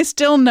and I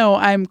still know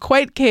I'm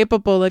quite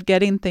capable of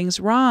getting things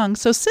wrong.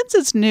 So since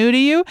it's new to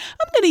you,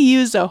 I'm going to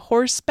use a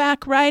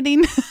horseback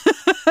riding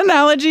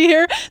analogy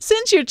here.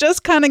 Since you're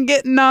just kind of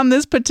getting on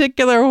this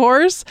particular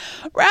horse,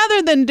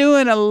 rather than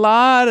doing a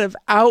lot of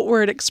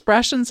outward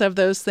expressions of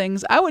those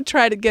things, I would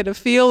try to get a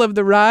feel of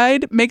the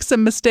ride, make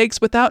some mistakes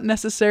without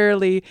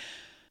necessarily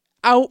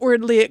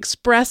outwardly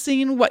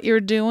expressing what you're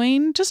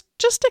doing. Just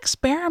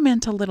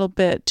experiment a little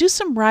bit. Do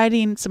some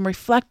writing, some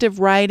reflective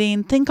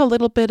writing. Think a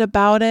little bit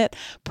about it.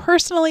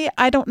 Personally,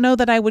 I don't know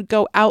that I would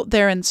go out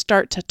there and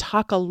start to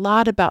talk a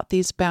lot about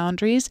these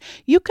boundaries.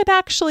 You could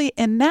actually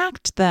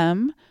enact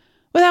them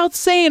without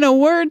saying a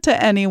word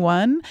to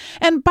anyone.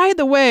 And by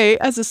the way,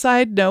 as a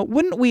side note,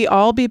 wouldn't we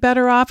all be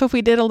better off if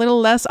we did a little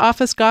less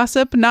office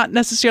gossip? Not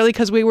necessarily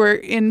because we were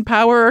in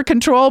power or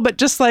control, but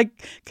just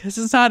because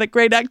it's not a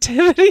great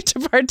activity to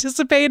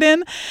participate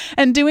in,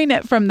 and doing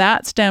it from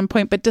that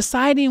standpoint, but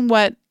deciding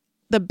what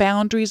the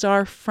boundaries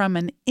are from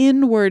an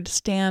inward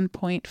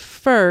standpoint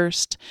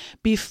first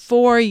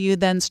before you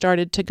then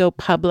started to go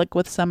public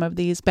with some of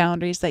these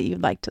boundaries that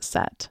you'd like to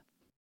set.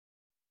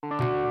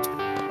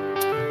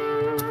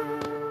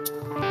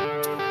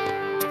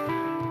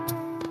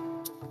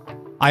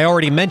 I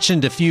already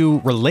mentioned a few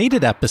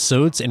related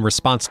episodes in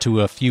response to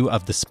a few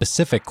of the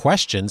specific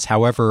questions.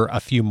 However, a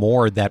few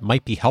more that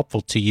might be helpful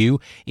to you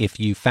if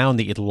you found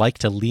that you'd like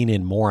to lean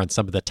in more on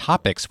some of the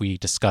topics we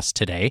discussed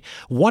today.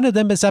 One of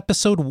them is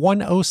episode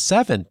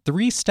 107,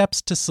 3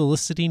 Steps to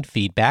Soliciting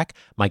Feedback.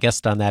 My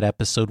guest on that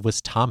episode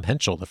was Tom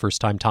Henschel, the first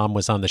time Tom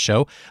was on the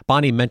show.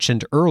 Bonnie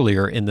mentioned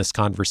earlier in this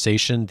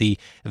conversation the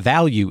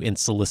value in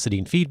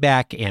soliciting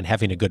feedback and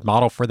having a good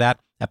model for that.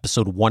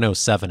 Episode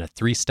 107, a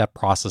 3-step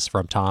process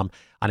from Tom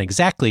on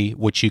exactly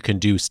what you can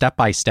do step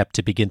by step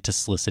to begin to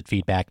solicit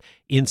feedback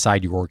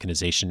inside your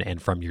organization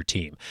and from your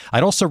team.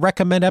 I'd also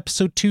recommend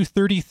episode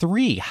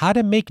 233, How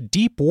to Make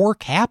Deep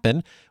Work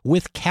Happen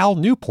with Cal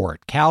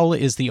Newport. Cal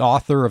is the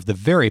author of the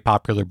very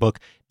popular book,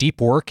 Deep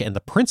Work and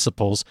the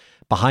Principles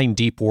Behind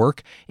Deep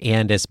Work.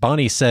 And as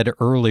Bonnie said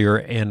earlier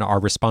in our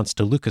response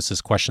to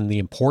Lucas's question, the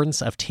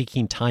importance of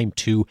taking time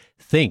to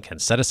think and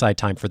set aside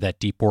time for that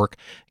deep work.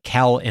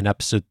 Cal in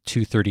episode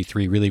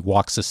 233 really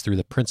walks us through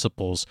the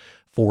principles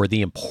for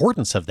the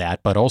importance of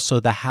that, but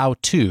also the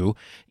how-to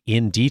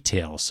in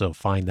detail. So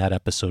find that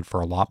episode for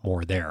a lot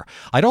more there.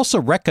 I'd also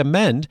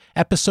recommend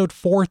episode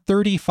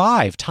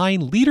 435,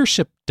 Tying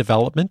Leadership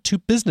development to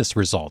business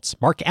results.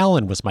 Mark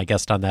Allen was my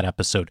guest on that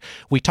episode.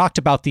 We talked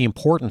about the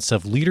importance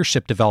of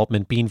leadership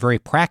development being very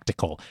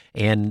practical.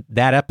 And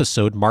that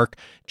episode, Mark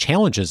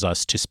challenges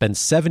us to spend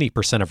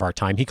 70% of our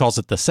time, he calls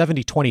it the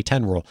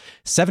 70-20-10 rule,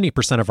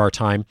 70% of our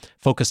time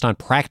focused on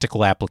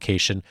practical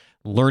application,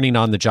 learning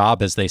on the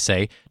job, as they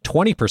say,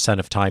 20%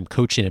 of time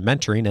coaching and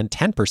mentoring, and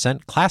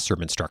 10%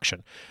 classroom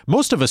instruction.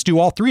 Most of us do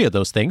all three of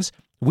those things.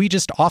 We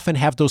just often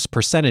have those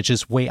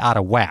percentages way out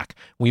of whack.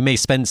 We may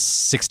spend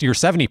 60 or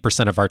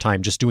 70% of our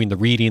time just doing the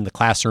reading, the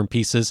classroom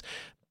pieces,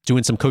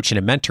 doing some coaching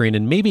and mentoring,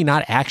 and maybe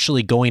not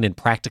actually going and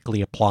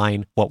practically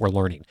applying what we're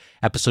learning.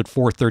 Episode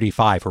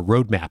 435, a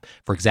roadmap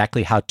for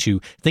exactly how to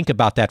think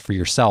about that for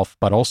yourself,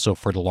 but also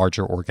for the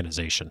larger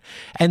organization.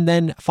 And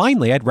then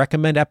finally, I'd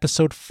recommend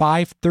episode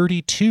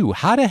 532,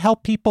 how to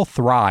help people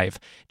thrive.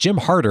 Jim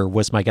Harder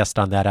was my guest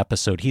on that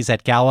episode. He's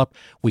at Gallup.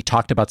 We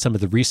talked about some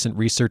of the recent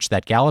research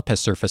that Gallup has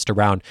surfaced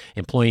around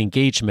employee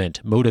engagement,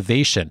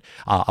 motivation.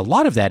 A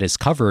lot of that is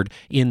covered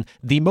in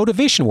the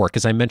motivation work,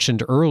 as I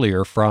mentioned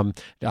earlier, from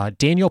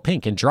Daniel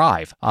Pink and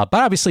Drive. But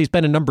obviously, it's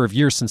been a number of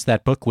years since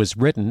that book was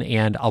written,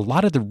 and a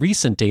lot of the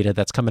recent data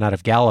that's coming out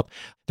of Gallup,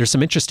 there's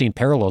some interesting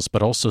parallels,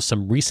 but also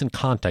some recent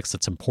context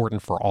that's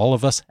important for all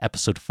of us.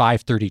 Episode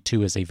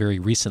 532 is a very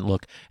recent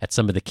look at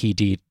some of the key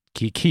data,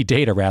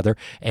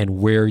 and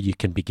where you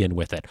can begin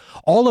with it.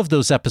 All of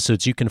those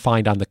episodes you can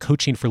find on the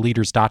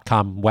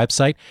coachingforleaders.com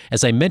website.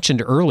 As I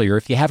mentioned earlier,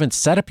 if you haven't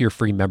set up your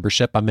free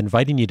membership, I'm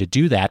inviting you to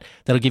do that.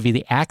 That'll give you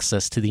the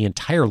access to the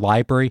entire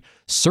library,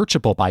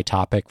 searchable by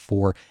topic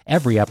for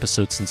every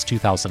episode since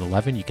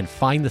 2011. You can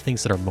find the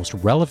things that are most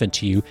relevant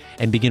to you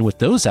and begin with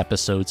those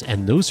episodes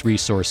and those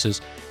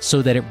resources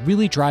so that it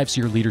really drives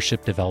your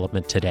leadership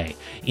development today.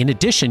 In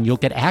addition, you'll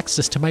get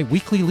access to my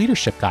weekly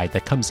leadership guide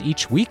that comes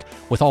each week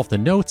with all of the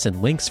notes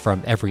and links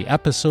from every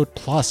episode,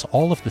 plus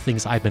all of the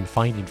things I've been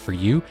finding for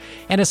you.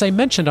 And as I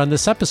mentioned on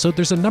this episode,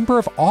 there's a number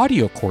of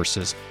audio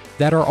courses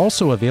that are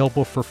also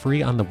available for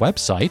free on the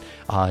website,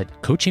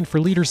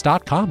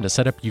 coachingforleaders.com. To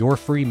set up your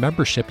free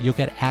membership, you'll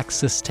get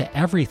access to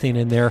everything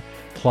in there,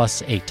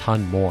 plus a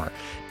ton more.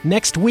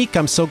 Next week,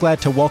 I'm so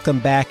glad to welcome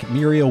back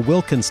Muriel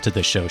Wilkins to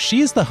the show. She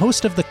is the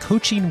host of the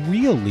Coaching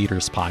Real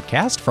Leaders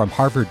podcast from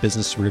Harvard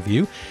Business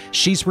Review.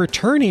 She's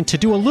returning to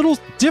do a little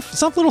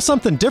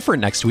something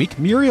different next week.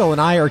 Muriel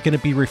and I are going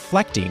to be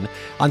reflecting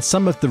on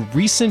some of the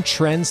recent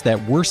trends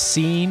that we're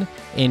seeing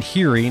and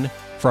hearing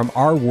from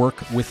our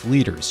work with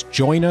leaders.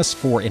 Join us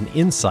for an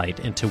insight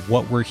into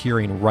what we're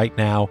hearing right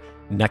now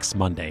next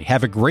Monday.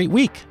 Have a great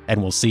week,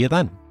 and we'll see you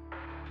then.